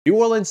New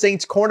Orleans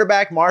Saints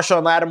cornerback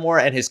Marshon Lattimore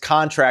and his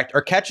contract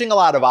are catching a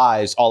lot of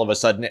eyes all of a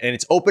sudden, and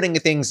it's opening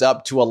things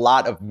up to a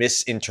lot of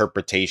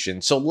misinterpretation.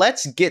 So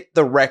let's get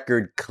the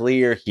record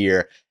clear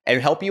here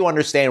and help you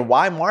understand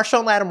why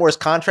Marshon Lattimore's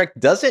contract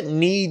doesn't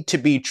need to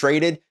be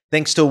traded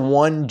thanks to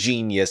one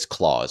genius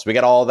clause. We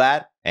got all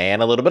that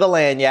and a little bit of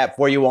lagniappe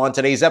for you on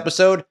today's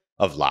episode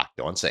of Locked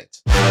On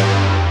Saints.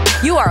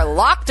 You are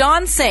Locked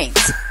On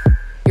Saints,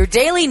 your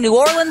daily New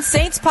Orleans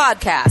Saints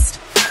podcast.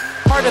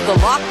 Part of the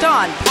Locked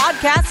On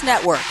Podcast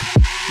Network,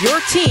 your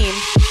team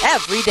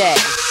every day.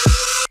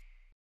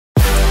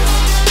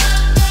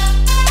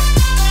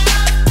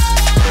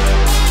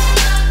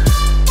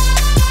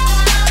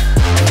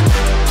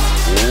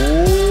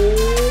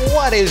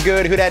 What is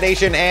good, Who Dat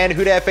Nation and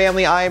Who Dat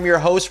family? I am your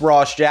host,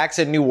 Ross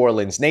Jackson, New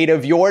Orleans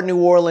native, your New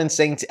Orleans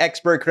Saints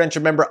expert,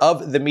 credentialed member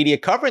of the media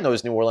covering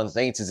those New Orleans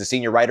Saints as a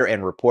senior writer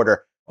and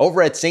reporter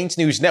over at Saints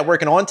News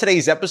Network. And on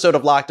today's episode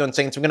of Locked On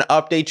Saints, we're going to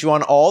update you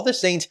on all the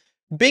Saints'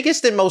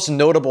 biggest and most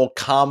notable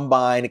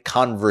combine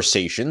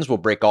conversations. We'll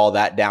break all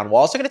that down. We're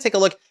also going to take a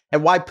look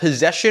at why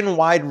possession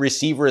wide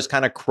receiver is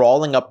kind of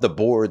crawling up the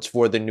boards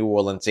for the New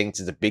Orleans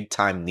Saints as a big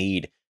time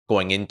need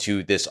going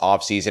into this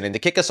offseason. And to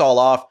kick us all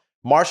off,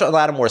 Marshon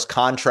Lattimore's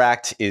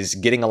contract is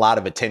getting a lot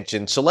of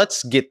attention. So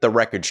let's get the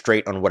record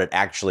straight on what it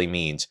actually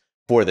means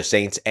for the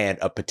Saints and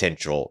a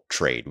potential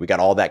trade. We got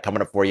all that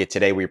coming up for you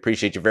today. We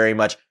appreciate you very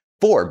much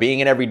for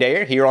being an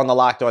everydayer here on the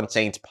Locked On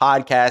Saints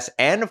podcast.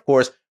 And of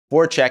course,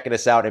 for checking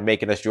us out and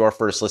making us your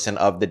first listen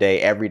of the day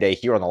every day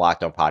here on the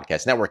Locked On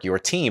Podcast Network, your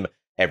team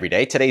every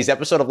day. Today's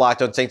episode of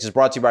Locked On Saints is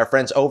brought to you by our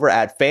friends over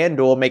at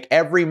FanDuel. Make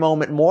every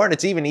moment more, and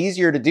it's even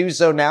easier to do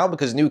so now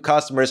because new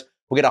customers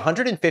will get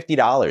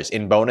 $150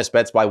 in bonus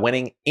bets by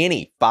winning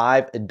any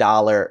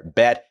 $5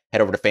 bet.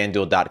 Head over to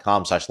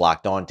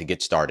FanDuel.com/lockedon to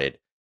get started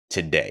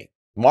today.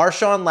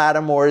 Marshon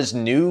Lattimore's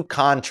new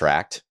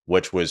contract,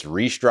 which was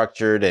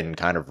restructured and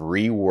kind of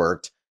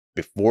reworked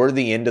before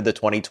the end of the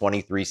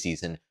 2023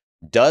 season,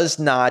 does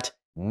not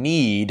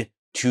need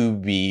to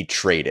be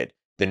traded.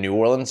 The New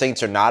Orleans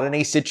Saints are not in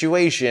a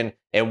situation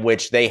in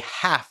which they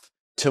have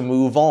to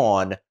move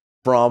on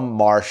from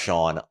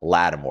Marshon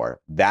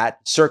Lattimore. That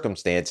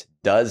circumstance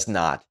does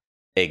not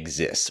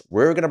exist.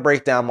 We're going to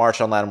break down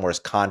Marshon Lattimore's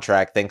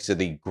contract thanks to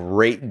the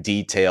great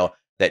detail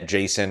that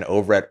Jason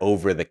over at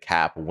Over the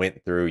Cap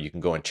went through. You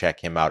can go and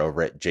check him out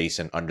over at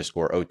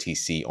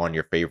Jason_OTC on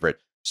your favorite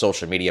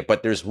social media.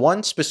 But there's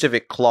one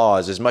specific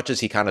clause, as much as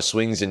he kind of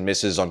swings and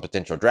misses on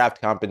potential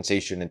draft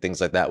compensation and things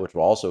like that, which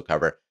we'll also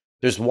cover.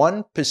 There's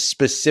one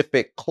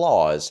specific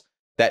clause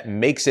that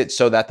makes it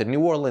so that the New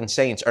Orleans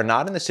Saints are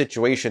not in the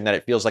situation that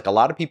it feels like a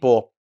lot of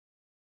people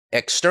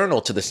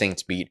external to the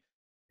Saints beat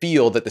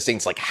feel that the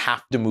Saints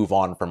have to move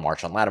on from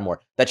Marshon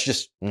Lattimore. That's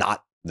just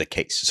not the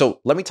case. So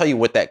let me tell you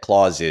what that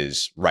clause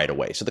is right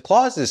away. So the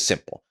clause is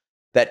simple,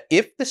 that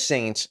if the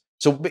Saints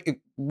So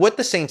what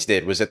the Saints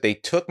did was that they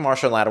took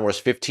Marshon Lattimore's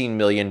 $15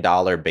 million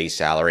base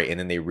salary and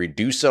then they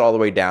reduced it all the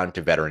way down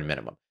to veteran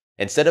minimum.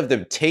 Instead of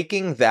them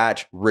taking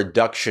that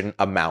reduction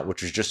amount,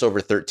 which was just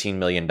over $13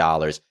 million,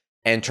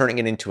 and turning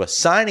it into a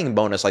signing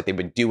bonus like they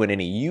would do in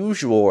any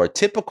usual or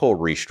typical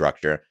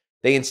restructure,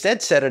 they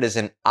instead set it as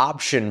an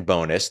option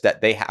bonus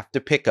that they have to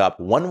pick up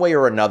one way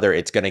or another.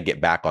 It's going to get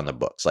back on the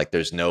books. Like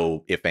there's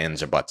no ifs,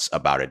 ands, or buts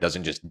about it. It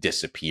doesn't just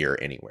disappear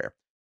anywhere.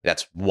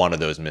 That's one of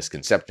those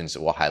misconceptions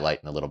that we'll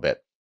highlight in a little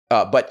bit.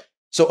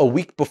 So a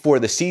week before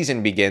the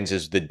season begins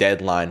is the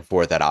deadline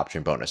for that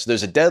option bonus. So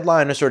there's a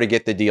deadline to sort of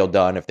get the deal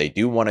done if they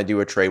do want to do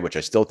a trade, which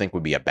I still think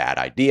would be a bad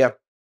idea.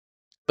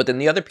 But then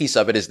the other piece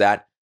of it is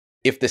that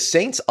if the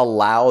Saints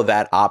allow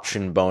that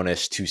option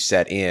bonus to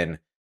set in,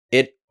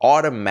 it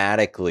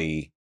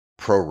automatically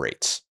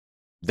prorates.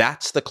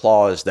 That's the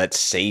clause that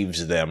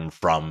saves them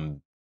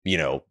from,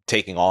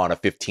 taking on a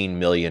 $15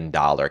 million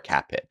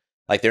cap hit.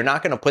 Like they're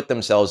not going to put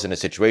themselves in a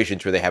situation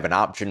where they have an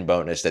option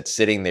bonus that's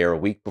sitting there a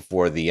week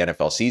before the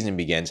NFL season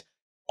begins,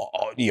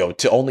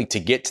 to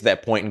get to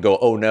that point and go,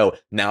 oh no,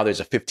 now there's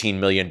a $15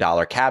 million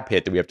cap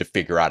hit that we have to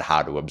figure out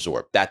how to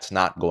absorb. That's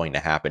not going to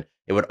happen.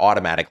 It would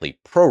automatically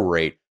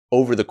prorate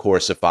over the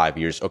course of 5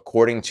 years,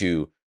 according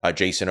to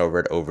Jason over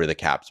at Over the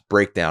Cap's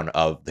breakdown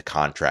of the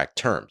contract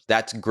terms.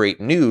 That's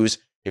great news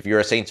if you're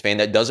a Saints fan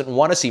that doesn't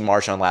want to see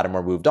Marshon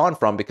Lattimore moved on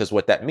from, because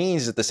what that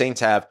means is that the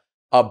Saints have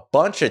a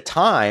bunch of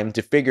time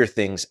to figure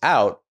things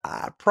out,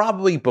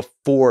 probably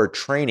before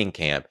training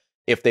camp,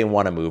 if they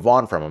want to move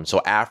on from him.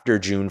 So after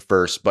June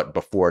 1st, but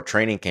before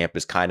training camp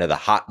is kind of the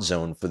hot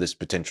zone for this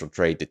potential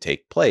trade to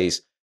take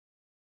place.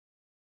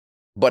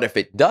 But if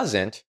it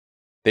doesn't,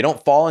 they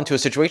don't fall into a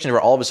situation where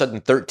all of a sudden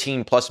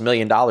 $13+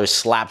 million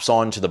slaps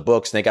onto the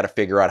books and they got to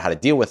figure out how to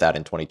deal with that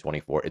in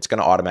 2024. It's going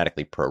to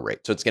automatically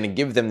prorate. So it's going to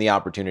give them the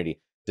opportunity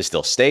to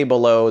still stay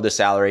below the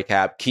salary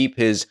cap, keep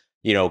his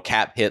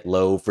cap hit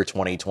low for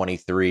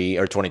 2023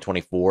 or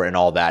 2024 and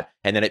all that.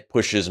 And then it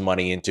pushes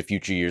money into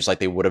future years like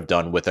they would have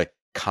done with a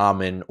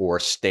common or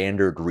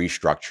standard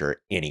restructure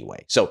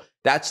anyway. So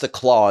that's the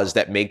clause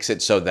that makes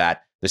it so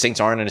that the Saints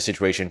aren't in a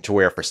situation to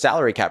where for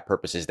salary cap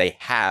purposes, they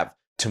have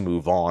to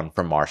move on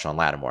from Marshon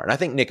Lattimore. And I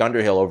think Nick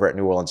Underhill over at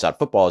New Orleans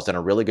Football has done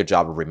a really good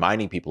job of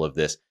reminding people of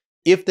this.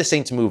 If the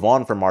Saints move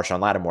on from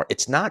Marshon Lattimore,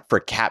 it's not for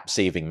cap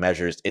saving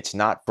measures. It's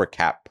not for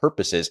cap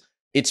purposes.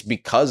 It's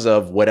because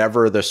of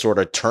whatever the sort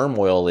of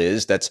turmoil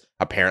is that's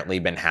apparently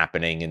been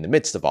happening in the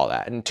midst of all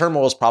that. And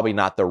turmoil is probably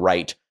not the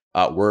right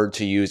word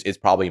to use. It's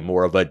probably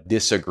more of a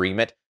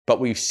disagreement. But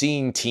we've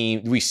seen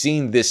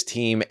this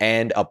team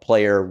and a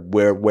player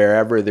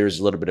wherever there's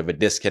a little bit of a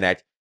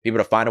disconnect, be able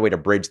to find a way to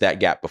bridge that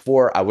gap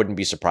before. I wouldn't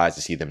be surprised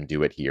to see them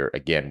do it here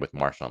again with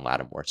Marshon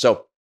Lattimore.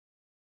 So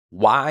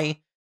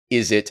why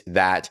is it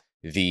that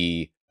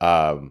the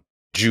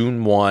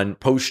June 1,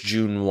 post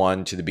June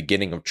 1 to the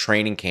beginning of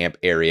training camp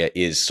area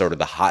is sort of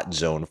the hot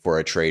zone for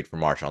a trade for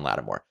Marshon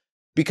Lattimore?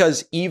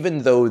 Because even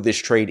though this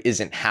trade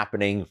isn't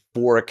happening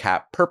for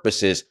cap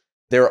purposes,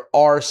 there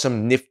are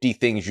some nifty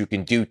things you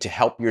can do to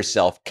help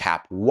yourself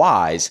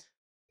cap-wise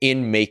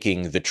in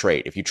making the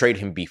trade. If you trade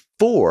him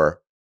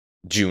before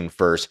June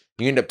 1st,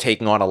 you end up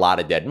taking on a lot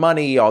of dead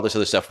money, all this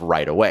other stuff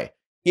right away.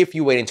 If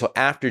you wait until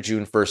after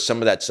June 1st, some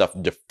of that stuff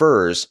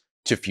defers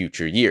to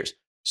future years.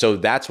 So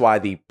that's why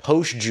the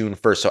post-June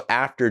 1st, so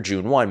after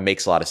June 1,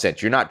 makes a lot of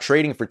sense. You're not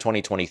trading for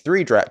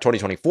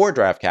 2024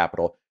 draft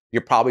capital.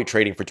 You're probably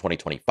trading for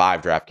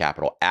 2025 draft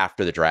capital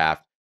after the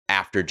draft,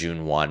 after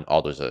June 1,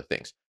 all those other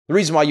things. The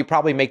reason why you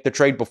probably make the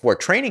trade before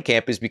training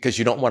camp is because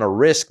you don't want to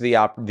risk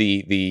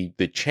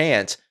the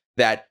chance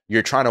that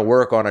you're trying to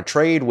work on a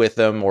trade with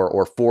him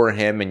or for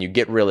him, and you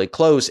get really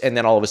close, and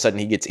then all of a sudden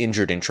he gets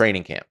injured in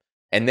training camp.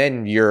 And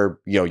then you're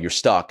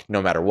stuck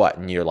no matter what.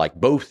 And you're like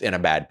both in a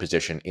bad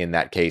position in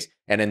that case.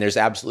 And then there's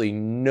absolutely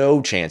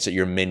no chance that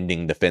you're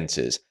mending the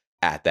fences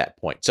at that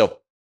point. So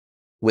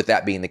with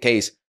that being the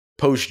case,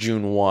 post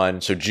June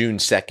 1, so June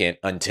 2nd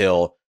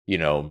until,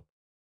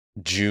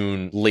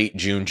 late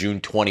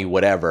June 20,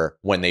 whatever,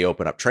 when they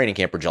open up training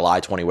camp, or July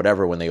 20,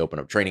 whatever, when they open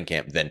up training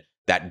camp, then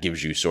that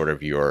gives you sort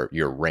of your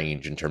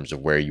range in terms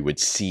of where you would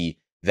see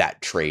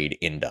that trade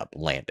end up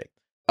landing.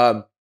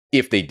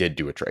 If they did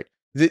do a trade.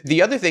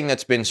 The other thing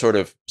that's been sort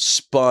of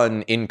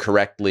spun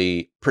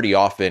incorrectly pretty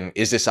often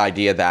is this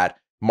idea that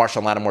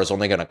Marshon Lattimore is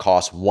only going to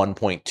cost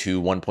 $1.2,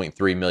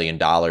 $1.3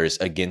 million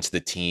against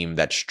the team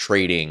that's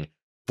trading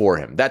for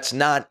him. That's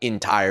not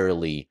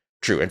entirely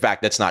true. In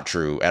fact, that's not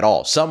true at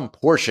all. Some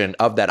portion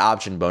of that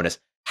option bonus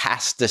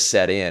has to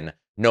set in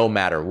no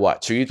matter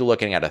what. So you're either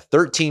looking at a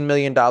 $13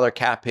 million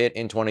cap hit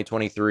in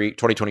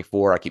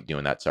 2024. I keep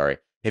doing that, sorry.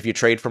 If you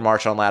trade for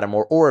Marshon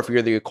Lattimore, or if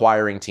you're the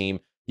acquiring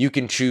team, you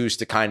can choose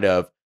to kind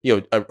of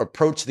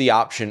approach the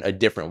option a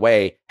different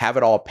way, have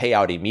it all pay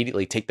out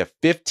immediately, take the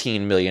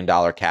 $15 million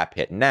cap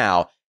hit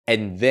now,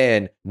 and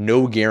then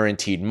no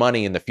guaranteed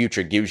money in the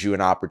future gives you an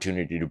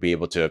opportunity to be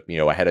able to,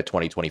 ahead of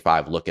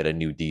 2025, look at a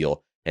new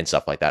deal and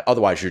stuff like that.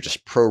 Otherwise, you're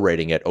just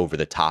prorating it over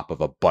the top of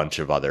a bunch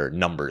of other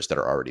numbers that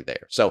are already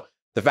there. So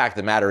the fact of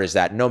the matter is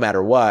that no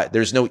matter what,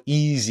 there's no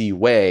easy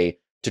way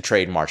to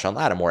trade Marshon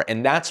Lattimore.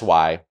 And that's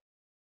why,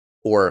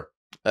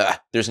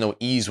 there's no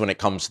ease when it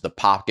comes to the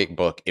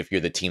pocketbook if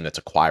you're the team that's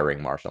acquiring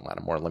Marshon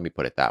Lattimore. Let me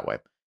put it that way.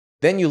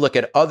 Then you look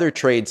at other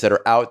trades that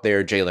are out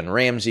there. Jalen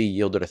Ramsey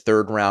yielded a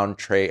third round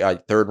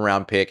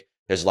pick.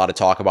 There's a lot of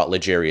talk about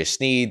L'Jarius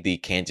Sneed, the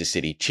Kansas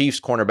City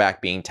Chiefs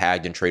cornerback, being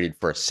tagged and traded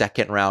for a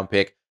second round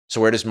pick. So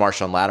where does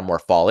Marshon Lattimore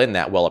fall in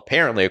that? Well,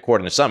 apparently,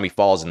 according to some, he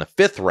falls in the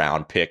fifth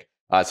round pick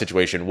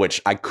situation,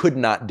 which I could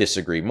not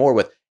disagree more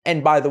with.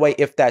 And by the way,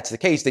 if that's the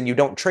case, then you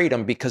don't trade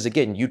him because,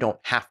 again, you don't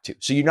have to.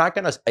 So you're not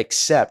going to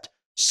accept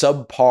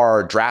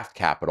subpar draft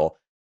capital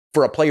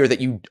for a player that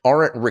you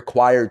aren't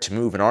required to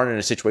move and aren't in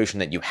a situation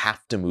that you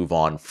have to move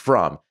on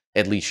from,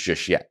 at least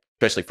just yet,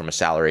 especially from a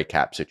salary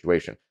cap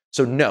situation.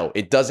 So no,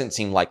 it doesn't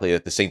seem likely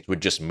that the Saints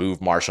would just move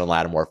Marshon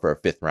Lattimore for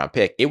a fifth round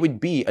pick. It would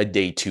be a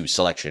day 2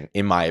 selection,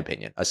 in my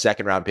opinion, a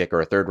second round pick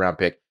or a third round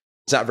pick.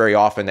 It's not very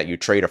often that you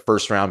trade a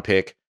first round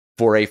pick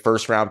for a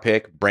first round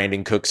pick.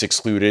 Brandon Cooks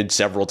excluded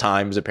several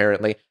times,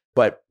 apparently.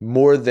 But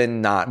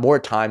more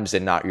times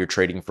than not, you're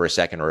trading for a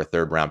second or a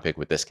third round pick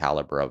with this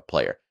caliber of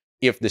player.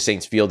 If the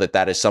Saints feel that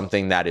that is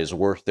something that is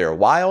worth their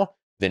while,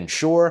 then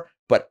sure.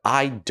 But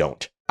I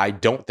don't. I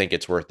don't think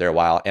it's worth their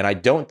while. And I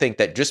don't think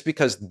that just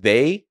because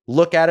they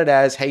look at it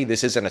as, hey,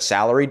 this isn't a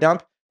salary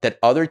dump, that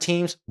other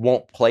teams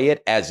won't play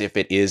it as if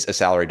it is a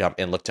salary dump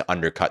and look to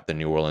undercut the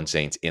New Orleans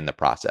Saints in the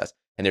process.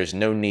 And there's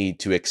no need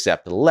to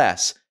accept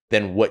less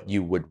than what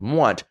you would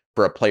want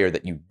for a player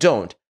that you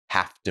don't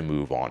have to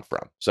move on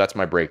from. So that's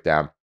my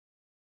breakdown,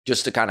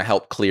 just to kind of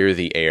help clear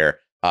the air.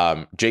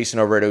 Jason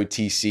over at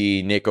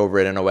OTC, Nick over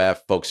at NOF,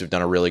 folks have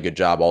done a really good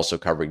job also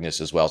covering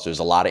this as well. So there's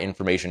a lot of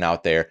information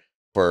out there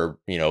for,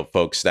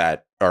 folks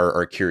that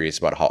are curious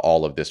about how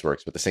all of this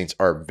works. But the Saints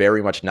are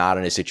very much not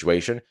in a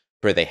situation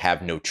where they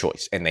have no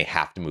choice and they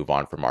have to move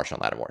on from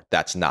Marshon Lattimore.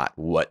 That's not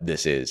what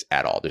this is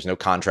at all. There's no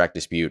contract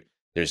dispute.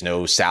 There's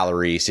no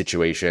salary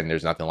situation.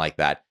 There's nothing like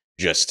that.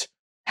 Just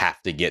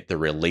have to get the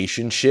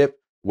relationship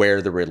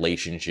where the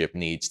relationship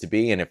needs to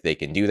be. And if they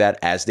can do that,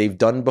 as they've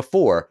done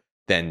before,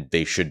 then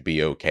they should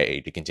be okay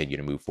to continue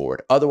to move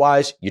forward.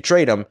 Otherwise, you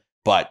trade him,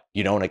 but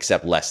you don't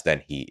accept less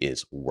than he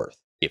is worth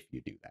if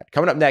you do that.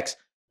 Coming up next,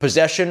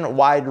 possession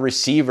wide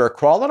receiver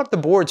crawling up the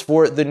boards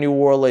for the New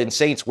Orleans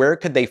Saints. Where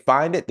could they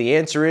find it? The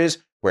answer is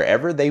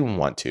wherever they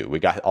want to. We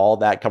got all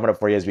that coming up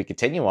for you as we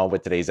continue on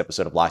with today's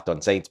episode of Locked On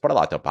Saints, part of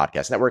Locked On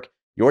Podcast Network,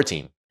 your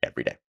team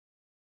every day.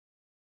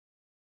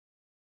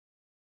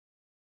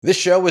 This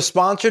show is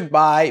sponsored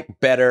by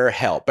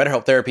BetterHelp.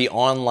 BetterHelp Therapy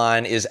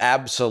Online is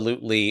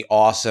absolutely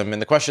awesome.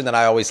 And the question that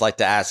I always like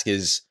to ask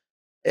is,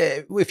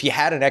 if you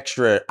had an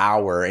extra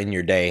hour in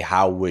your day,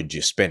 how would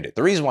you spend it?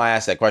 The reason why I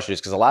ask that question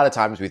is because a lot of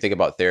times we think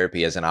about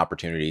therapy as an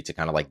opportunity to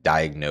kind of like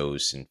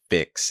diagnose and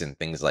fix and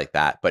things like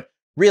that. But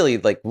really,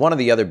 like one of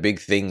the other big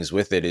things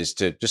with it is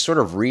to just sort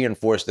of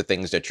reinforce the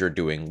things that you're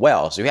doing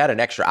well. So if you had an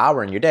extra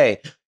hour in your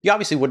day, you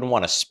obviously wouldn't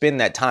want to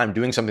spend that time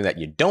doing something that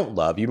you don't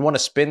love. You'd want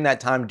to spend that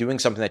time doing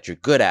something that you're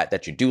good at,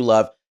 that you do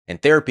love.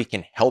 And therapy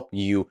can help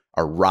you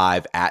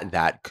arrive at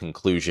that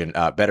conclusion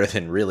better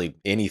than really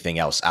anything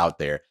else out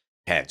there.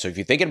 And so if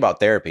you're thinking about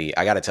therapy,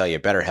 I got to tell you,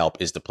 BetterHelp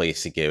is the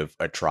place to give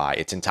a try.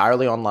 It's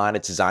entirely online.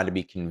 It's designed to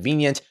be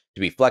convenient, to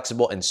be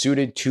flexible, and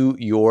suited to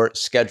your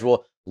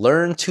schedule.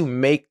 Learn to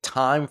make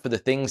time for the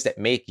things that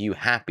make you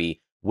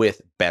happy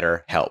with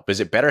BetterHelp.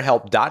 Visit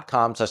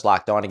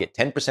BetterHelp.com/lockedon to get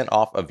 10%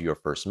 off of your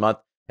first month.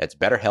 That's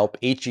BetterHelp,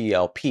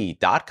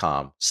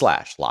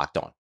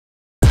 HELP.com/lockedon.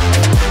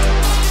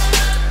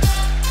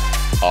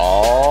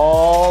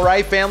 All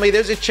right, family,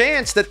 there's a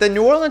chance that the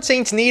New Orleans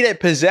Saints' need at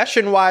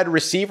possession wide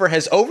receiver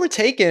has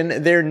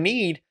overtaken their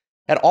need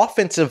at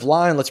offensive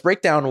line. Let's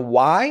break down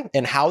why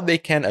and how they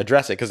can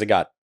address it, because they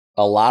got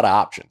a lot of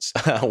options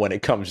when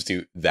it comes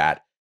to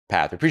that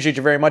path. We appreciate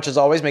you very much, as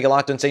always. Make it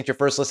Locked On Saints your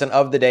first listen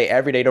of the day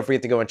every day. Don't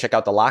forget to go and check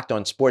out the Locked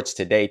On Sports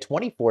Today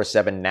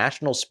 24/7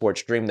 national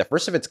sports stream, the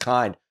first of its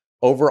kind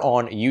over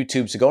on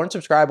YouTube. So go and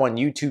subscribe on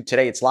YouTube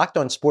today. It's Locked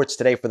On Sports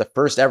Today for the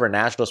first ever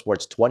national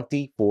sports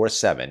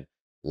 24/7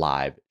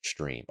 live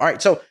stream. All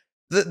right, so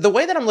the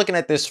way that I'm looking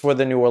at this for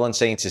the New Orleans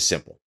Saints is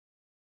simple.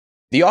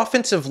 The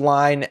offensive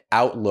line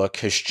outlook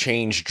has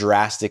changed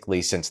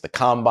drastically since the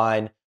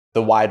combine.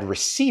 The wide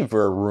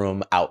receiver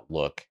room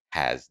outlook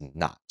has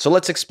not. So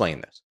let's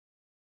explain this.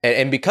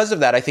 And because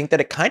of that, I think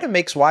that it kind of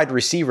makes wide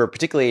receiver,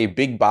 particularly a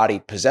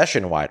big-bodied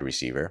possession wide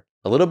receiver,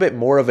 a little bit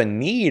more of a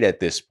need at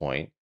this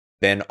point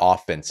than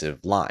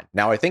offensive line.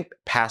 Now, I think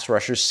pass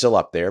rusher's still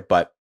up there,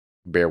 but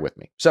bear with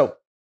me. So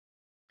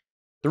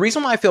the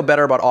reason why I feel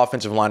better about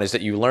offensive line is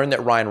that you learn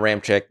that Ryan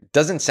Ramczyk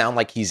doesn't sound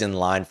like he's in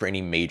line for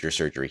any major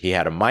surgery. He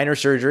had a minor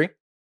surgery,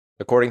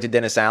 according to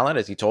Dennis Allen,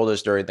 as he told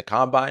us during the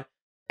combine.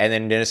 And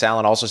then Dennis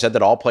Allen also said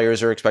that all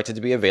players are expected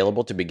to be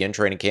available to begin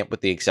training camp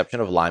with the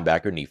exception of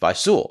linebacker Nephi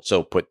Sewell.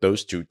 So put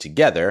those two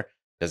together,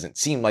 doesn't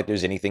seem like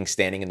there's anything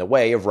standing in the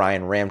way of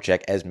Ryan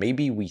Ramczyk as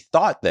maybe we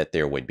thought that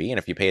there would be. And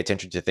if you pay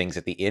attention to things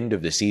at the end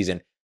of the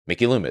season,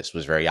 Mickey Loomis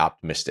was very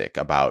optimistic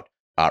about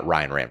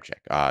Ryan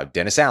Ramczyk.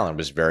 Dennis Allen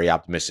was very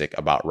optimistic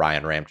about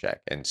Ryan Ramczyk.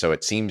 And so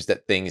it seems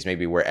that things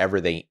maybe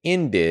wherever they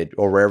ended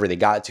or wherever they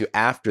got to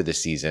after the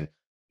season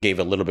gave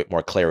a little bit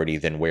more clarity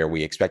than where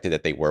we expected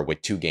that they were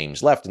with 2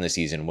 games left in the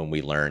season when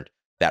we learned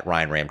that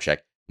Ryan Ramczyk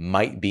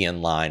might be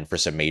in line for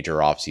some major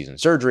offseason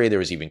surgery. There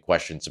was even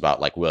questions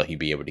about, like, will he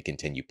be able to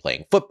continue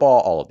playing football?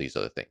 All of these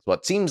other things. Well,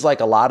 it seems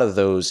like a lot of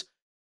those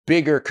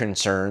bigger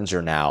concerns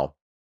are now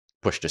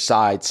pushed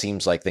aside.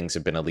 Seems like things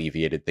have been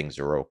alleviated. Things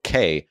are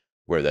okay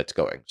where that's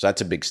going. So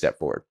that's a big step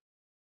forward.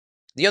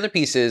 The other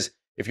piece is,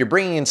 if you're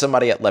bringing in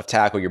somebody at left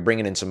tackle, you're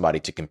bringing in somebody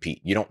to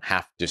compete. You don't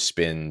have to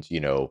spend,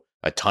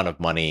 a ton of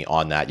money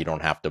on that. You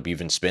don't have to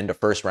even spend a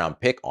first-round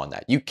pick on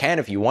that. You can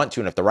if you want to,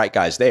 and if the right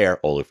guy's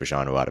there, Olu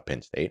Fashanu out of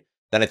Penn State,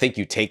 then I think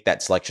you take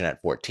that selection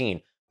at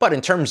 14. But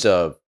in terms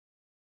of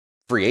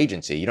free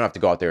agency, you don't have to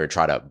go out there and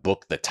try to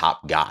book the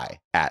top guy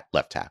at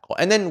left tackle.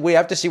 And then we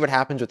have to see what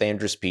happens with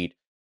Andrus Peat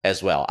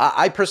as well.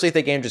 I personally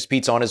think Andrus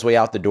Peat's on his way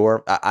out the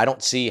door. I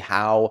don't see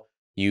how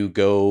you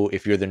go,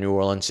 if you're the New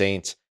Orleans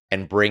Saints,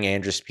 and bring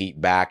Andrus Peat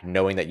back,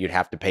 knowing that you'd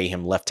have to pay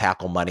him left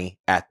tackle money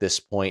at this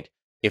point.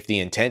 If the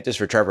intent is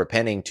for Trevor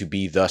Penning to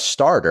be the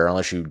starter,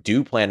 unless you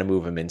do plan to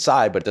move him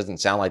inside, but it doesn't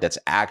sound like that's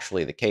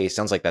actually the case.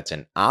 Sounds like that's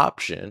an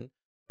option,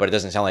 but it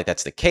doesn't sound like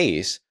that's the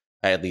case,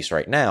 at least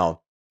right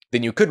now.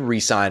 Then you could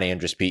re-sign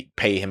Andrus Peat,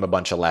 pay him a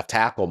bunch of left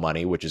tackle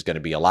money, which is going to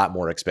be a lot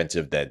more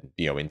expensive than,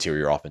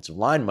 interior offensive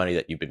line money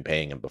that you've been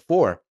paying him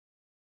before.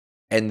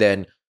 And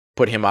then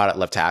put him out at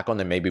left tackle and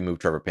then maybe move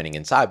Trevor Penning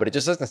inside. But it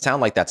just doesn't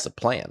sound like that's the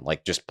plan.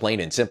 Like, just plain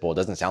and simple, it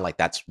doesn't sound like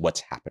that's what's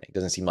happening. It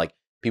doesn't seem like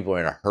people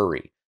are in a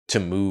hurry to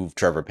move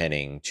Trevor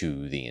Penning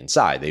to the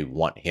inside. They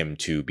want him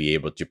to be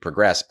able to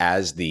progress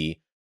as the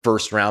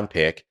first round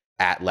pick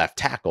at left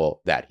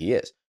tackle that he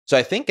is. So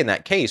I think in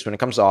that case, when it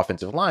comes to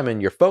offensive linemen,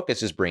 your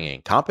focus is bringing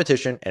in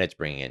competition and it's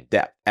bringing in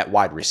depth. At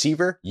wide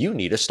receiver, you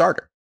need a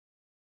starter.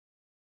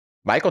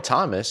 Michael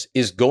Thomas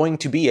is going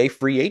to be a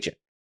free agent.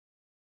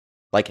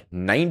 Like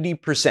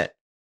 90%,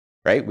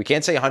 right? We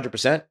can't say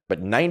 100%,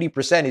 but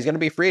 90% he's going to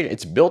be free agent.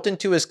 It's built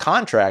into his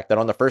contract that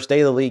on the first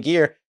day of the league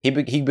year,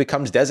 he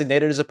becomes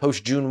designated as a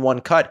post-June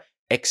 1 cut.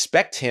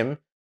 Expect him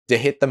to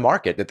hit the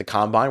market at the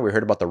combine. We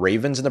heard about the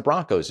Ravens and the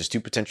Broncos as 2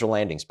 potential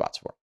landing spots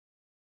for him.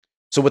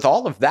 So with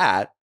all of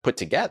that, put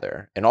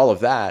together and all of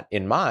that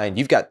in mind,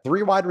 you've got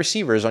 3 wide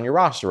receivers on your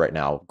roster right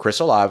now. Chris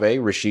Olave,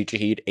 Rashid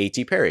Shaheed,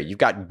 A.T. Perry. You've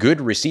got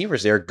good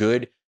receivers there,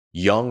 good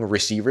young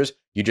receivers.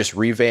 You just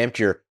revamped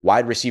your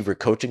wide receiver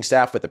coaching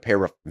staff with a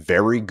pair of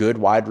very good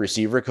wide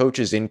receiver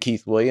coaches in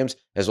Keith Williams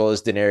as well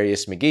as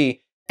Denarius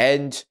McGee.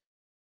 And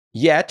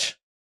yet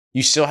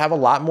you still have a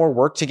lot more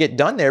work to get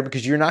done there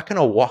because you're not going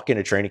to walk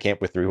into training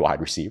camp with 3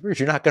 wide receivers.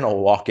 You're not going to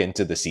walk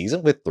into the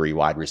season with 3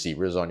 wide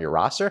receivers on your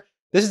roster.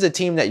 This is a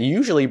team that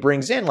usually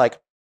brings in like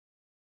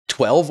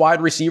 12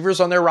 wide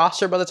receivers on their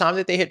roster by the time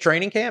that they hit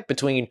training camp,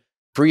 between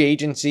free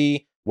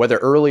agency, whether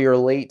early or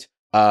late,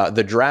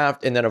 the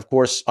draft, and then, of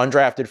course,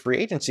 undrafted free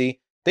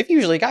agency. They've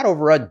usually got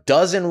over a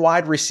dozen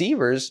wide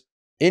receivers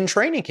in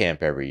training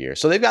camp every year.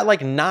 So they've got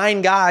like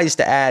 9 guys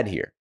to add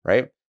here,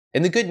 right?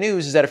 And the good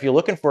news is that if you're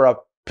looking for a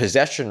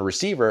possession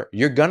receiver,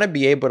 you're going to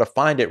be able to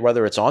find it,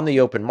 whether it's on the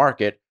open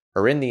market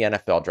or in the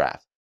NFL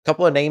draft. A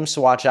couple of names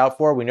to watch out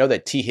for. We know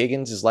that Tee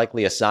Higgins is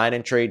likely a sign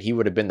and trade. He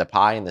would have been the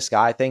pie in the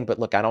sky thing. But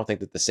look, I don't think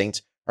that the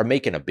Saints are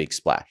making a big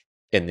splash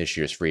in this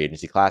year's free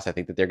agency class. I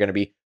think that they're going to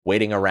be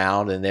waiting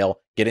around and they'll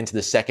get into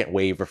the second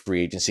wave of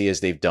free agency as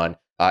they've done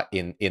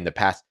in the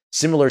past,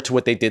 similar to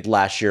what they did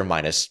last year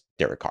minus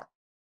Derek Carr.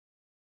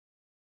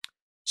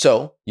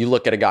 So you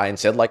look at a guy and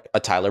said like a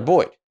Tyler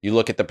Boyd. You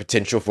look at the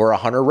potential for a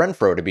Hunter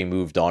Renfrow to be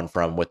moved on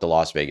from with the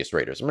Las Vegas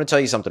Raiders. I'm going to tell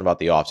you something about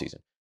the offseason.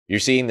 You're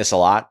seeing this a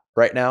lot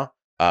right now.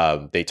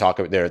 They talk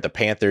about the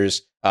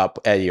Panthers.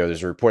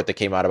 There's a report that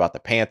came out about the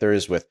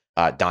Panthers with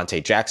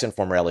Dante Jackson,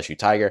 former LSU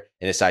Tiger,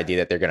 and this idea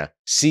that they're going to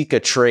seek a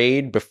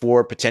trade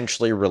before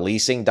potentially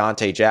releasing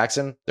Dante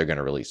Jackson. They're going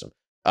to release him.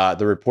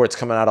 The reports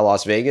coming out of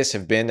Las Vegas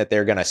have been that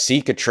they're going to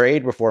seek a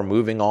trade before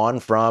moving on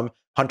from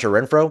Hunter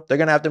Renfrow. They're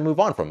going to have to move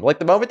on from him. Like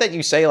the moment that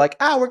you say like,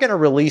 we're going to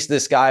release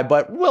this guy,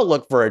 but we'll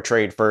look for a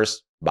trade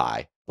first.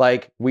 Bye.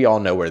 Like we all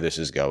know where this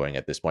is going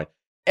at this point.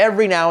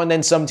 Every now and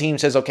then some team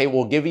says, okay,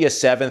 we'll give you a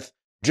 7th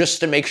just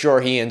to make sure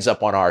he ends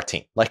up on our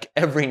team. Like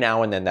every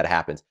now and then that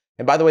happens.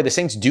 And by the way, the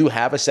Saints do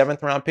have a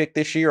 7th round pick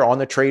this year on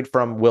the trade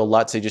from Will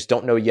Lutz. They just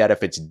don't know yet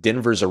if it's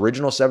Denver's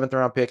original 7th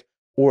round pick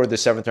or the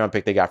 7th round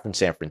pick they got from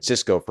San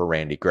Francisco for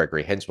Randy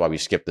Gregory. Hence why we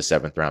skipped the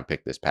 7th round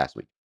pick this past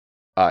week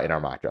in our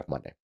mock draft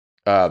Monday.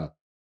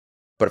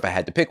 But if I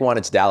had to pick one,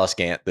 it's Dallas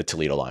Gant, the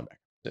Toledo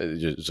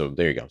linebacker. So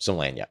there you go. Some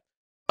land yet.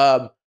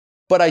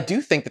 But I do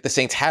think that the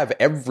Saints have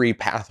every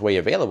pathway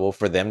available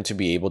for them to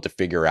be able to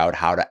figure out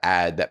how to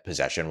add that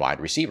possession wide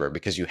receiver,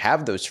 because you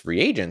have those free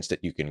agents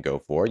that you can go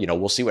for. You know,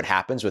 we'll see what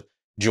happens with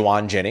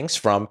Juwan Jennings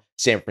from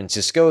San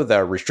Francisco.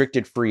 The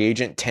restricted free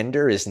agent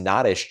tender is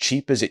not as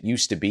cheap as it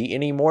used to be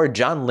anymore.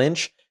 John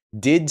Lynch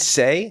did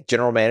say,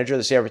 general manager of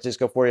the San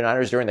Francisco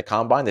 49ers during the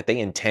combine, that they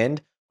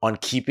intend on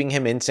keeping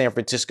him in San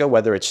Francisco,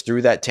 whether it's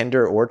through that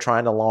tender or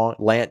trying to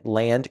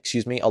land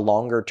a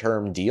longer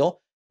term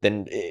deal.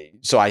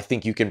 So I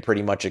think you can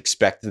pretty much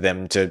expect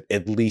them to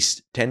at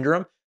least tender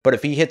him. But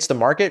if he hits the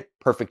market,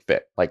 perfect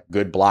fit. Like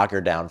good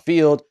blocker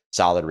downfield,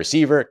 solid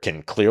receiver,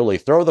 can clearly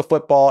throw the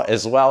football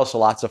as well. So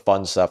lots of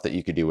fun stuff that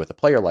you could do with a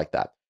player like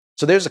that.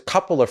 So there's a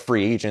couple of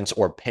free agents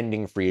or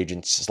pending free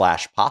agents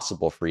 /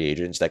 possible free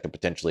agents that could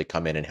potentially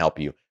come in and help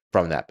you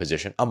from that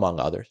position, among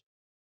others.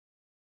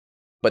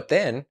 But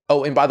then,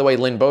 and by the way,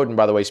 Lynn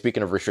Bowden,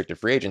 speaking of restricted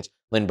free agents,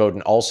 Lynn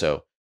Bowden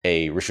also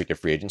a restricted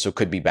free agent, so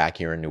could be back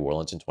here in New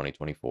Orleans in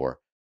 2024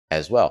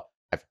 as well.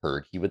 I've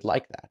heard he would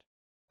like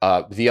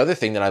that. The other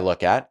thing that I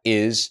look at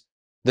is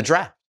the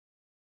draft.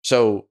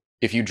 So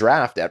if you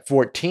draft at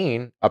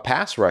 14 a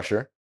pass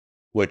rusher,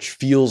 which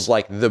feels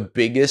like the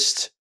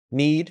biggest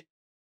need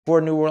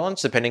for New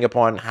Orleans, depending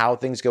upon how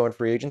things go in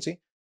free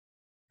agency,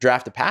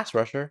 draft a pass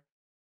rusher,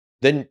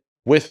 then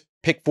with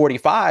pick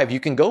 45, you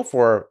can go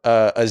for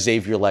a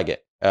Zavier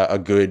Leggette, a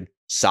good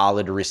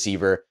solid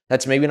receiver.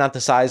 That's maybe not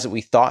the size that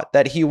we thought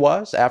that he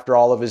was after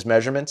all of his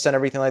measurements and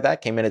everything like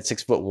that. Came in at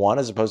 6'1"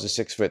 as opposed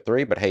to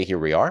 6'3", but hey, here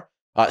we are.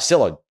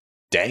 Still a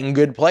dang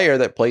good player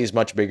that plays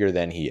much bigger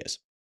than he is.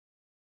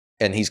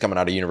 And he's coming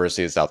out of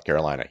University of South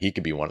Carolina. He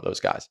could be one of those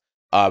guys.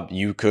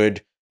 You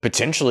could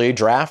potentially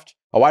draft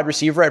a wide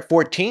receiver at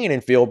 14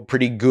 and feel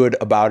pretty good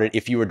about it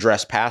if you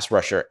address pass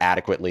rusher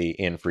adequately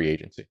in free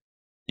agency.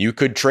 You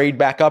could trade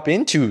back up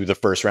into the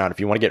first round if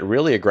you want to get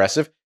really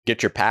aggressive.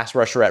 Get your pass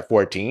rusher at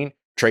 14,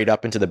 trade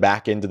up into the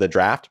back end of the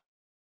draft.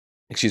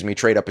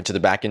 Trade up into the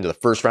back end of the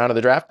first round of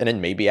the draft, and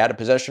then maybe add a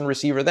possession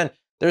receiver. Then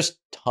there's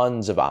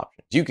tons of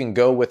options. You can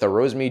go with a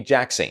Rosemead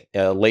Jackson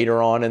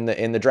later on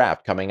in the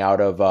draft, coming out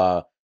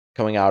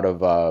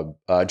of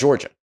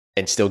Georgia,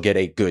 and still get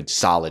a good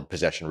solid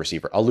possession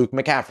receiver. A Luke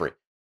McCaffrey,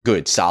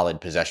 good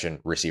solid possession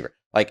receiver.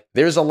 Like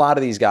there's a lot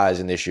of these guys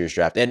in this year's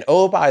draft. And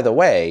oh, by the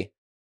way,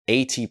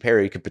 A.T.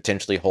 Perry could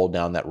potentially hold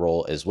down that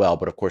role as well.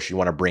 But of course, you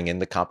want to bring in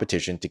the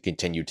competition to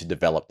continue to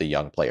develop the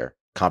young player.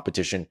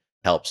 Competition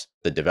helps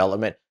the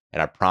development.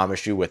 And I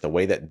promise you, with the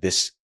way that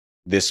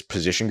this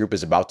position group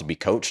is about to be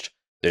coached,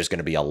 there's going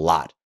to be a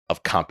lot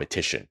of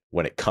competition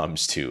when it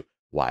comes to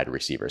wide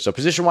receiver. So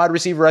position wide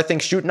receiver, I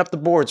think, shooting up the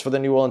boards for the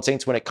New Orleans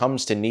Saints when it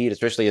comes to need,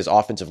 especially as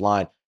offensive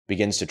line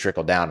begins to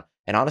trickle down.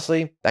 And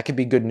honestly, that could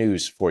be good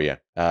news for you,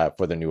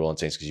 for the New Orleans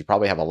Saints, because you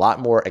probably have a lot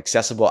more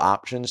accessible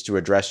options to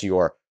address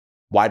your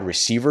wide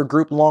receiver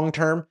group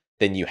long-term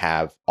than you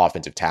have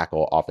offensive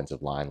tackle,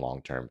 offensive line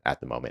long-term at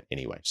the moment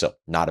anyway. So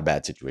not a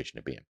bad situation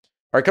to be in.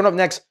 All right, coming up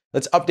next,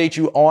 let's update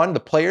you on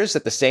the players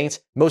that the Saints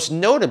most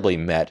notably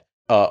met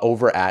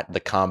over at the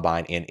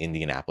Combine in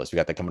Indianapolis. We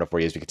got that coming up for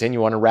you as we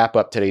continue on and wrap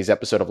up today's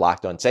episode of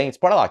Locked On Saints,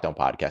 part of Locked On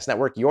Podcast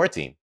Network, your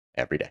team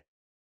every day.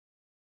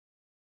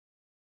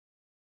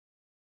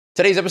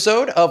 Today's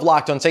episode of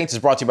Locked On Saints is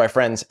brought to you by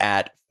friends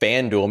at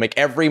FanDuel. Make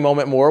every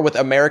moment more with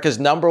America's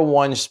 #1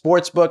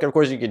 sportsbook. And of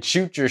course, you can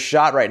shoot your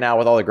shot right now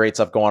with all the great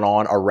stuff going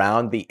on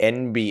around the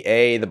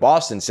NBA. The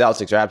Boston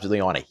Celtics are absolutely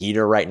on a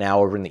heater right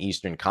now over in the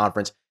Eastern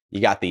Conference. You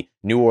got the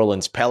New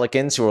Orleans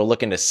Pelicans who are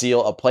looking to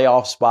seal a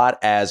playoff spot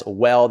as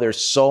well. There's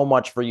so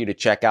much for you to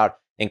check out,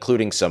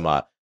 including some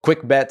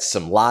quick bets,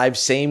 some live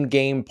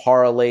same-game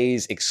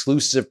parlays,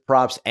 exclusive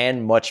props,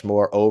 and much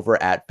more over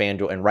at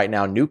FanDuel. And right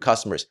now, new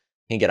customers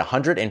can get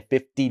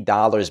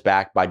 $150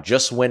 back by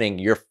just winning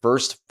your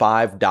first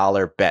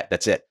 $5 bet.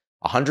 That's it.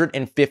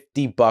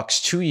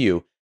 $150 to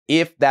you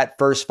if that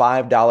first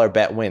 $5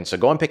 bet wins. So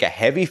go and pick a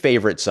heavy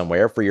favorite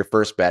somewhere for your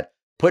first bet.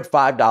 Put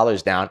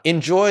 $5 down.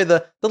 Enjoy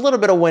the little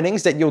bit of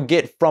winnings that you'll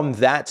get from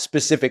that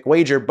specific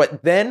wager,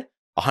 but then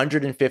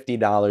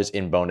 $150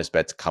 in bonus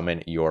bets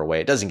coming your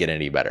way. It doesn't get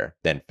any better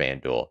than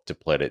FanDuel, to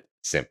put it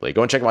simply.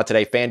 Go and check them out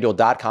today.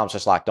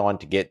 FanDuel.com/lockedon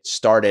to get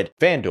started.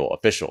 FanDuel,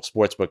 official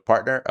sportsbook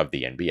partner of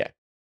the NBA.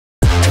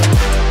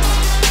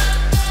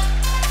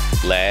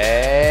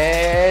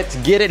 Let's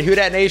get it, Who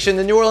Dat Nation.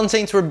 The New Orleans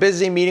Saints were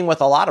busy meeting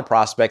with a lot of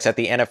prospects at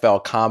the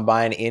NFL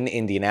Combine in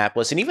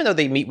Indianapolis. And even though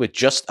they meet with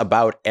just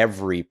about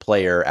every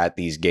player at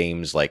these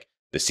games, like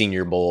the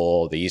Senior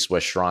Bowl, the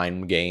East-West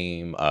Shrine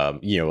game, a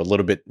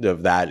little bit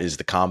of that is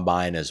the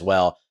Combine as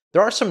well,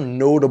 there are some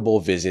notable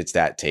visits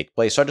that take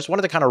place. So I just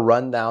wanted to kind of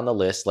run down the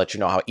list, let you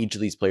know how each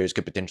of these players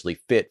could potentially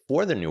fit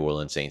for the New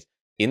Orleans Saints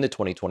in the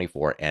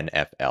 2024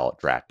 NFL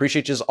Draft.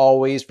 Appreciate you as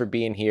always for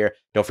being here.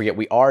 Don't forget,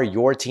 we are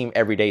your team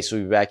every day, so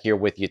we'll be back here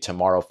with you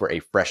tomorrow for a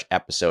fresh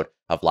episode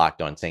of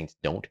Locked On Saints.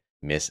 Don't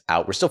miss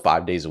out. We're still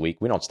 5 days a week.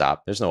 We don't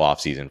stop. There's no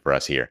offseason for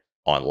us here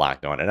on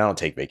Locked On, and I don't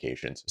take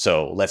vacations.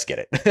 So let's get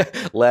it.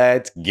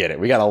 Let's get it.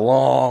 We got a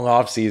long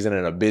offseason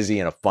and a busy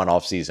and a fun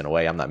offseason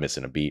away. I'm not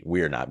missing a beat.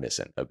 We're not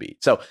missing a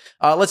beat. So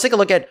let's take a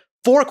look at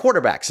 4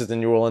 quarterbacks that the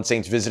New Orleans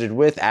Saints visited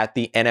with at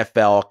the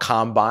NFL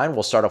Combine.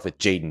 We'll start off with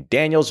Jaden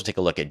Daniels. We'll take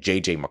a look at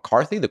J.J.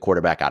 McCarthy, the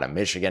quarterback out of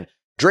Michigan,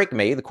 Drake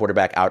May, the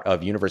quarterback out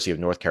of University of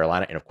North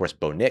Carolina, and of course,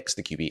 Bo Nix,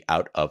 the QB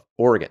out of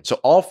Oregon. So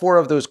all 4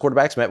 of those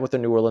quarterbacks met with the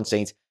New Orleans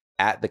Saints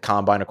at the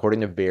Combine, according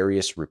to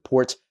various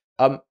reports.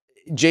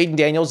 Jaden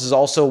Daniels is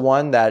also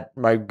one that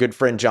my good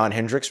friend John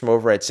Hendricks from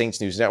over at Saints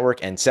News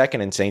Network and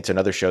Second and Saints,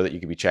 another show that you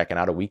could be checking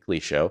out, a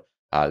weekly show.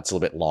 It's a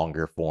little bit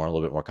longer form, a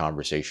little bit more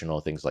conversational,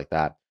 things like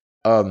that.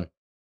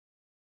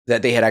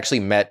 That they had actually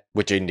met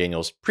with Jaden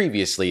Daniels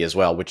previously as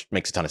well, which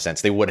makes a ton of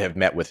sense. They would have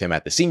met with him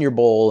at the Senior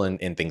Bowl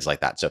and things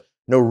like that. So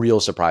no real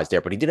surprise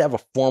there, but he did have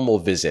a formal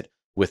visit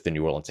with the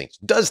New Orleans Saints.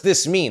 Does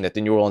this mean that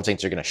the New Orleans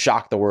Saints are going to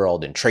shock the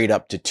world and trade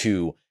up to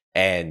 2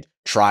 and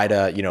try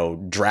to,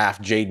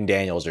 draft Jaden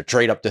Daniels, or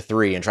trade up to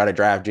 3 and try to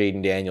draft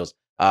Jaden Daniels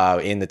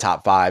in the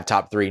top 5,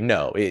 top 3?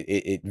 No,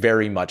 it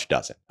very much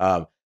doesn't.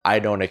 I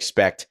don't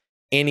expect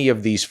any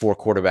of these 4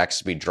 quarterbacks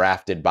to be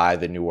drafted by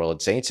the New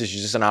Orleans Saints. It's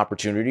just an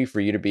opportunity for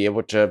you to be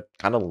able to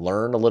kind of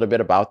learn a little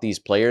bit about these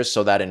players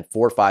so that in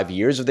 4 or 5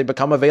 years, if they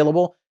become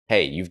available,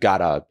 hey, you've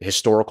got a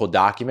historical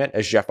document,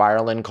 as Jeff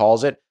Ireland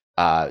calls it,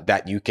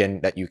 that you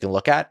can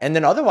look at. And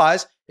then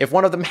otherwise, if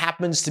one of them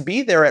happens to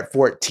be there at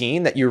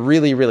 14 that you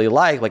really, really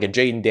like a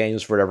Jaden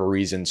Daniels, for whatever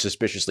reason,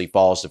 suspiciously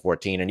falls to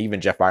 14, and even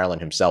Jeff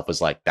Ireland himself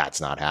was like,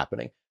 that's not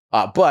happening.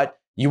 But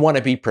you want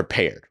to be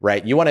prepared,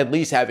 right? You want to at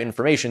least have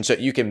information so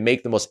you can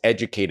make the most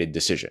educated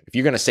decision. If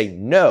you're going to say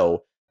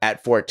no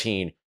at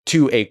 14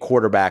 to a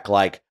quarterback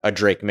like a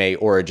Drake May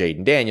or a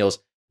Jaden Daniels,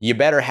 you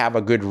better have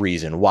a good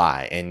reason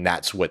why. And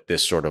that's what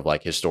this sort of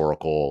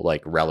historical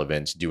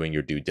relevance, doing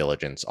your due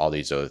diligence, all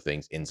these other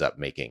things ends up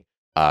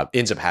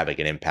having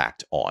an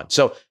impact on.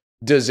 So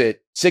does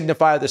it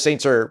signify the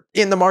Saints are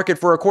in the market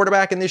for a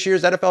quarterback in this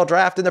year's NFL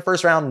draft in the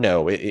first round?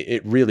 No,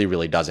 it really,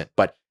 really doesn't.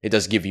 But it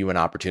does give you an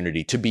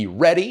opportunity to be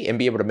ready and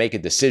be able to make a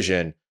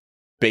decision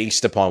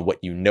based upon what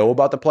you know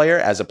about the player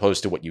as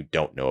opposed to what you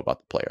don't know about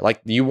the player.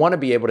 You want to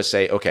be able to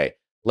say, okay,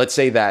 let's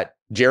say that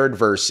Jared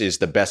Verse is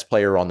the best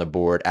player on the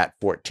board at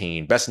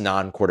 14, best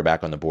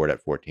non-quarterback on the board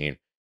at 14,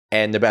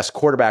 and the best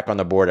quarterback on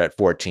the board at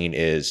 14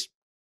 is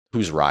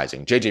who's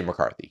rising? J.J.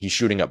 McCarthy. He's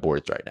shooting up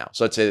boards right now.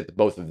 So let's say that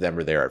both of them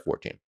are there at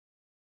 14.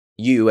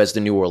 You, as the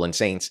New Orleans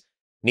Saints,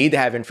 need to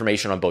have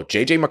information on both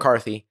J.J.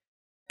 McCarthy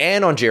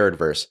and on Jared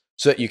Verse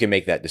so that you can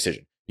make that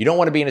decision. You don't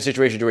want to be in a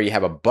situation where you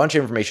have a bunch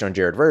of information on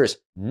Jared Verse,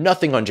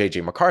 nothing on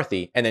J.J.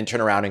 McCarthy, and then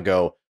turn around and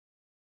go,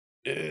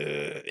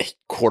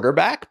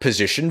 quarterback,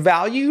 position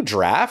value,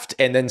 draft,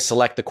 and then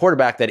select the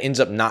quarterback that ends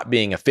up not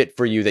being a fit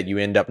for you, that you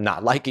end up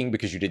not liking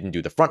because you didn't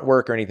do the front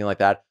work or anything like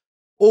that.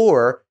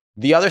 Or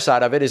The other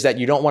side of it is that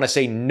you don't want to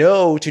say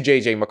no to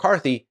JJ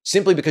McCarthy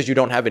simply because you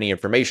don't have any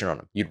information on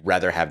him. You'd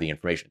rather have the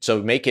information.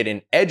 So make it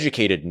an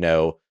educated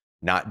no,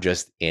 not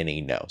just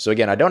any no. So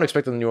again, I don't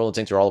expect the New Orleans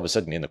Saints are all of a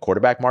sudden in the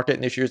quarterback market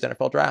in this year's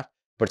NFL draft,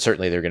 but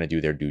certainly they're going to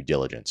do their due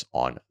diligence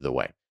on the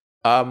way.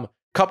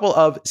 Couple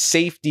of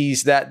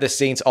safeties that the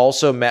Saints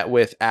also met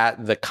with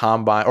at the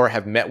combine, or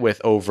have met with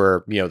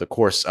over, the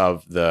course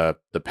of the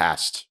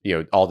past,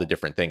 all the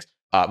different things.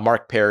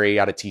 Mark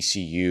Perry out of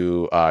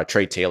TCU,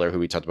 Trey Taylor, who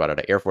we talked about out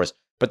of Air Force.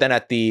 But then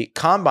at the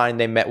combine,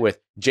 they met with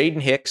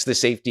Jaden Hicks, the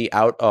safety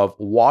out of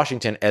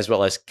Washington, as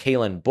well as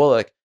Kalen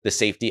Bullock, the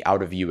safety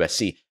out of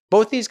USC.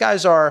 Both these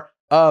guys are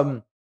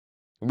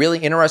really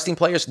interesting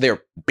players.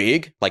 They're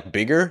big, like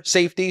bigger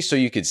safeties, so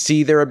you could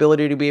see their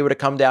ability to be able to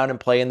come down and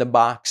play in the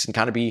box and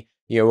kind of be,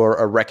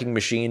 a wrecking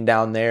machine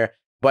down there,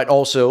 but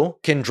also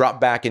can drop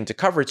back into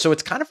coverage. So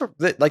it's kind of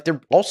like they're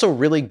also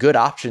really good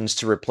options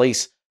to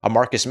replace a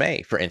Marcus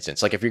May, for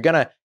instance. Like if you're going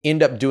to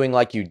end up doing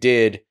like you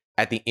did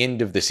at the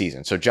end of the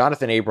season. So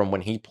Jonathan Abram,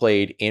 when he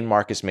played in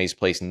Marcus May's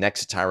place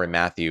next to Tyrann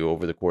Mathieu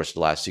over the course of the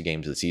last 2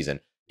 games of the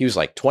season, he was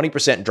like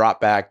 20% drop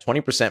back,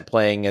 20%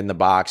 playing in the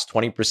box,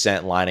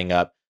 20% lining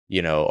up,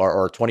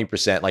 or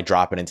 20% like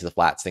dropping into the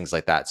flats, things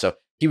like that. So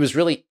he was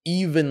really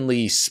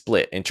evenly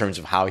split in terms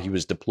of how he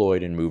was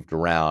deployed and moved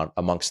around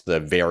amongst the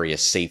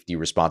various safety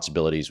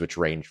responsibilities, which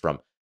range from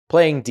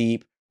playing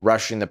deep,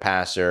 rushing the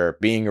passer,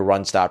 being a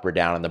run stopper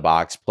down in the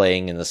box,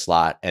 playing in the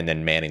slot, and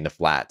then manning the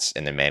flats,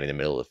 and then manning the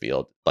middle of the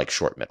field, like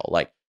short middle,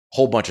 like a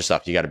whole bunch of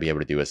stuff you got to be able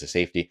to do as a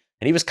safety.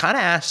 And he was kind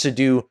of asked to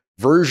do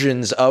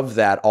versions of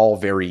that all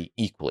very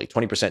equally,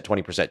 20%,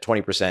 20%,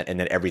 20%, and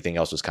then everything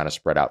else was kind of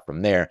spread out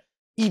from there.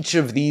 Each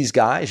of these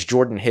guys,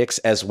 Jordan Hicks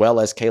as well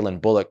as Kalen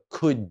Bullock,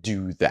 could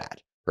do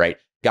that, right?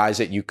 Guys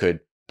that you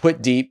could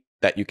put deep,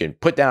 that you can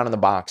put down in the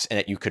box, and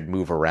that you could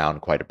move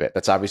around quite a bit.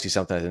 That's obviously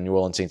something that the New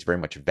Orleans Saints very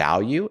much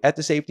value at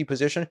the safety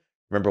position.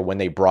 Remember when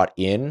they brought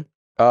in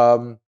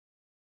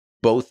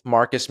both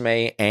Marcus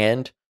May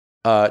and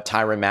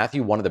Tyrann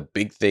Mathieu, one of the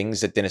big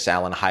things that Dennis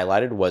Allen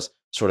highlighted was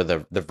sort of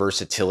the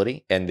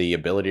versatility and the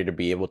ability to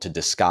be able to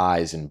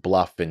disguise and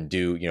bluff and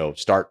do,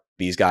 start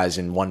these guys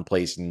in one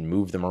place and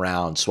move them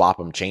around, swap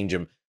them, change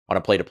them on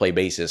a play-to-play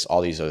basis, all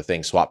these other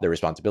things, swap their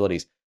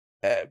responsibilities.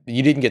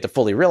 You didn't get to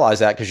fully realize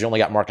that because you only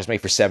got Marcus May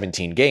for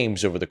 17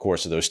 games over the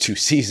course of those 2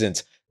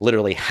 seasons,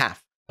 literally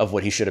half of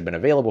what he should have been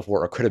available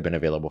for or could have been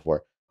available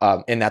for.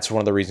 And that's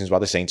one of the reasons why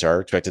the Saints are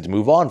expected to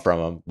move on from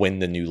him when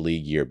the new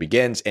league year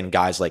begins. And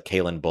guys like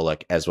Kalen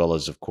Bullock, as well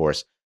as, of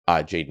course,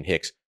 Jaden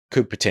Hicks,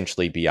 could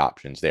potentially be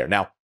options there.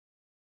 Now,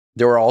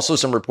 there were also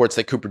some reports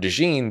that Cooper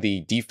DeJean,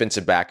 the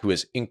defensive back who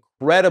is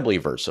incredibly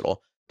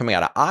versatile coming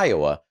out of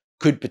Iowa,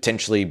 could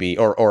potentially be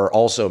or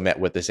also met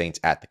with the Saints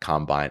at the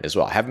combine as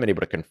well. I haven't been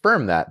able to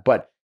confirm that,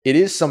 but it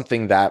is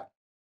something that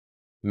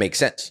makes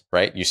sense,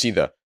 right? You see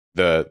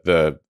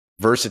the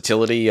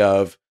versatility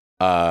of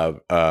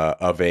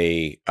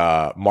a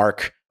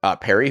Mark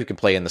Perry who can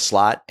play in the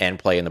slot and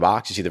play in the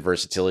box. You see the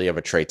versatility of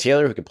a Trey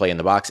Taylor who can play in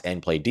the box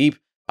and play deep.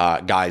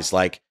 Guys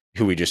like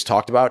who we just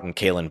talked about, and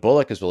Kalen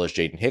Bullock, as well as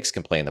Jaden Hicks,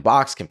 can play in the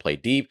box, can play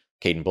deep.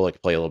 Caden Bullock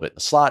can play a little bit in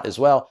the slot as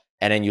well.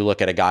 And then you look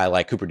at a guy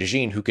like Cooper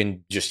DeJean who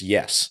can just,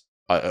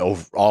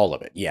 over all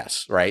of it.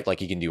 Yes, right?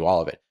 Like he can do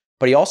all of it.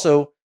 But he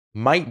also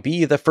might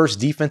be the first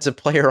defensive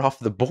player off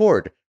the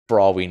board for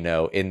all we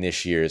know in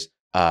this year's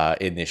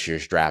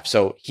draft.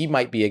 So he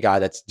might be a guy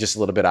that's just a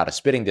little bit out of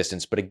spitting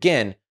distance. But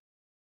again,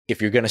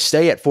 if you're going to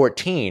stay at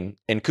 14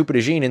 and Cooper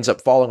DeJean ends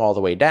up falling all the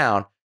way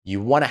down,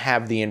 you want to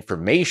have the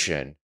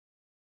information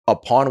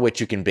upon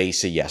which you can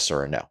base a yes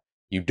or a no.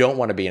 You don't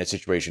want to be in a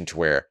situation to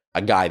where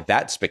a guy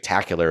that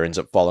spectacular ends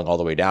up falling all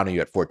the way down and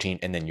you at 14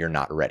 and then you're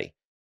not ready.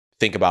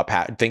 Think about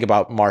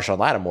Marshon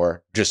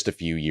Lattimore just a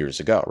few years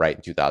ago, right?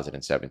 In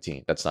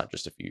 2017. That's not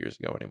just a few years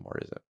ago anymore,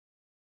 is it?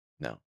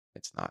 No,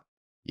 it's not.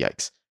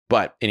 Yikes.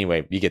 But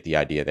anyway, you get the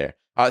idea there.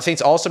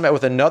 Saints also met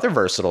with another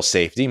versatile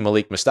safety,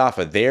 Malik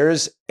Mustafa.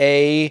 There's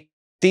a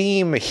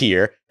theme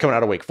here coming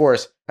out of Wake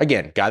Forest.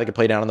 Again, guy that can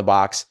play down in the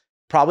box.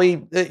 Probably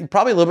a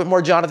little bit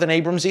more Jonathan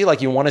Abramsy.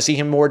 Like you want to see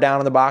him more down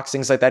in the box,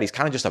 things like that. He's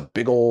kind of just a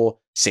big old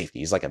safety.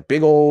 He's like a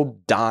big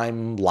old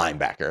dime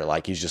linebacker.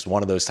 Like he's just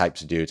one of those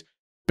types of dudes.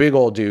 Big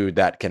old dude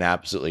that can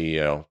absolutely,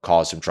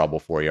 cause some trouble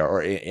for you,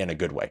 or in a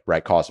good way,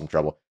 right? Cause some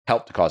trouble,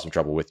 help to cause some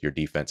trouble with your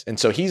defense. And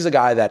so he's a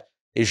guy that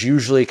is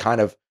usually kind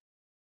of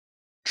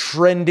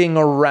trending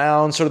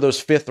around sort of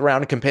those 5th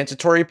round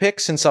compensatory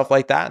picks and stuff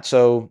like that.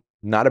 So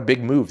not a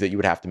big move that you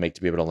would have to make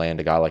to be able to land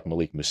a guy like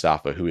Malik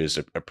Mustafa, who is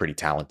a pretty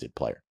talented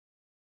player.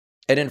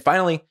 And then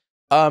finally,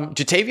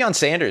 Jatavion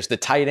Sanders, the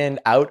tight end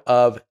out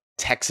of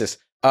Texas,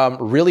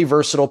 really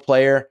versatile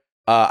player.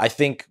 I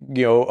think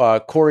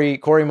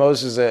Corey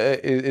Moses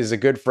is a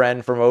good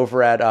friend from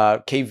over at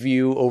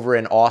KVU over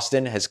in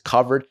Austin. Has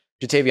covered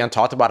Jatavion,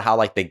 talked about how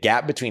like the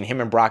gap between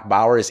him and Brock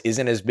Bowers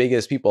isn't as big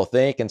as people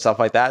think and stuff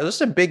like that.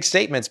 Those are big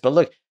statements, but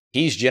look,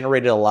 he's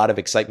generated a lot of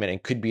excitement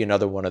and could be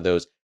another one of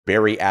those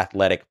very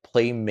athletic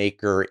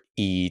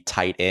playmaker-y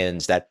tight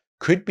ends that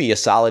could be a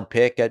solid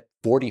pick at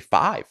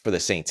 45 for the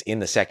Saints in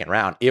the 2nd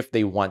round if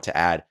they want to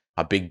add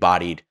a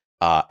big-bodied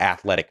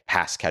athletic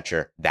pass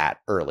catcher that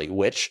early,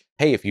 which,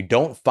 hey, if you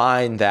don't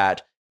find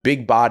that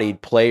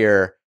big-bodied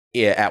player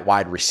at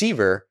wide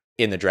receiver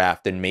in the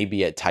draft, then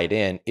maybe at tight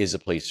end is a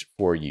place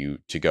for you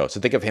to go.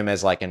 So think of him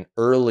as like an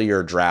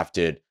earlier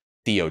drafted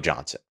Theo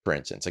Johnson, for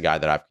instance, a guy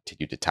that I've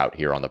continued to tout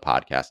here on the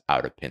podcast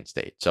out of Penn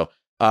State. So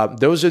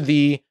those are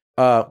the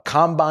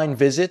combine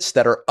visits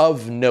that are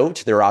of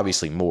note. There are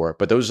obviously more,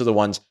 but those are the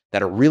ones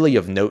that are really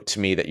of note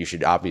to me that you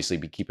should obviously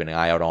be keeping an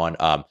eye out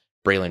on.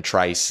 Braylon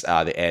Trice,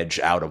 the edge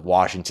out of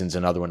Washington's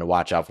another one to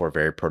watch out for,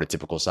 very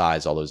prototypical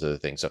size, all those other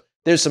things. So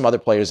there's some other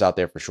players out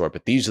there for sure,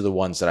 but these are the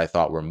ones that I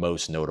thought were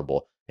most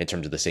notable in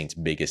terms of the Saints'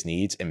 biggest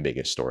needs and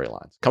biggest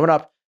storylines. Coming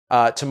up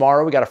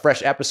tomorrow, we got a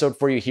fresh episode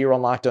for you here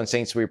on Locked On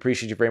Saints. We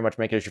appreciate you very much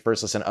making us your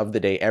first listen of the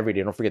day every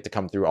day. Don't forget to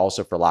come through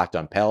also for Locked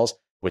On Pels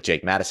with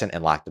Jake Madison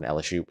and Locked On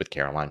LSU with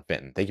Caroline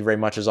Fenton. Thank you very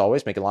much, as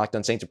always, making Locked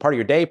On Saints a part of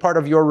your day, part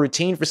of your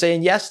routine, for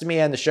saying yes to me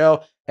and the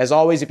show. As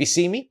always, if you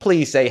see me,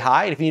 please say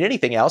hi. And if you need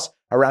anything else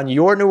around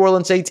your New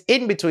Orleans Saints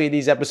in between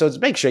these episodes,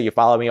 make sure you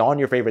follow me on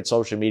your favorite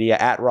social media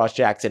at Ross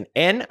Jackson,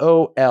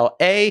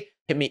 NOLA.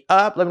 Hit me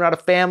up. Let me know how the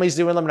family's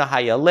doing. Let me know how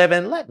you're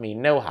living. Let me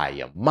know how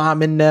you're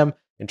momming them.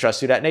 And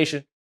trust Who Dat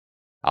Nation.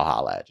 I'll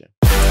holla at you.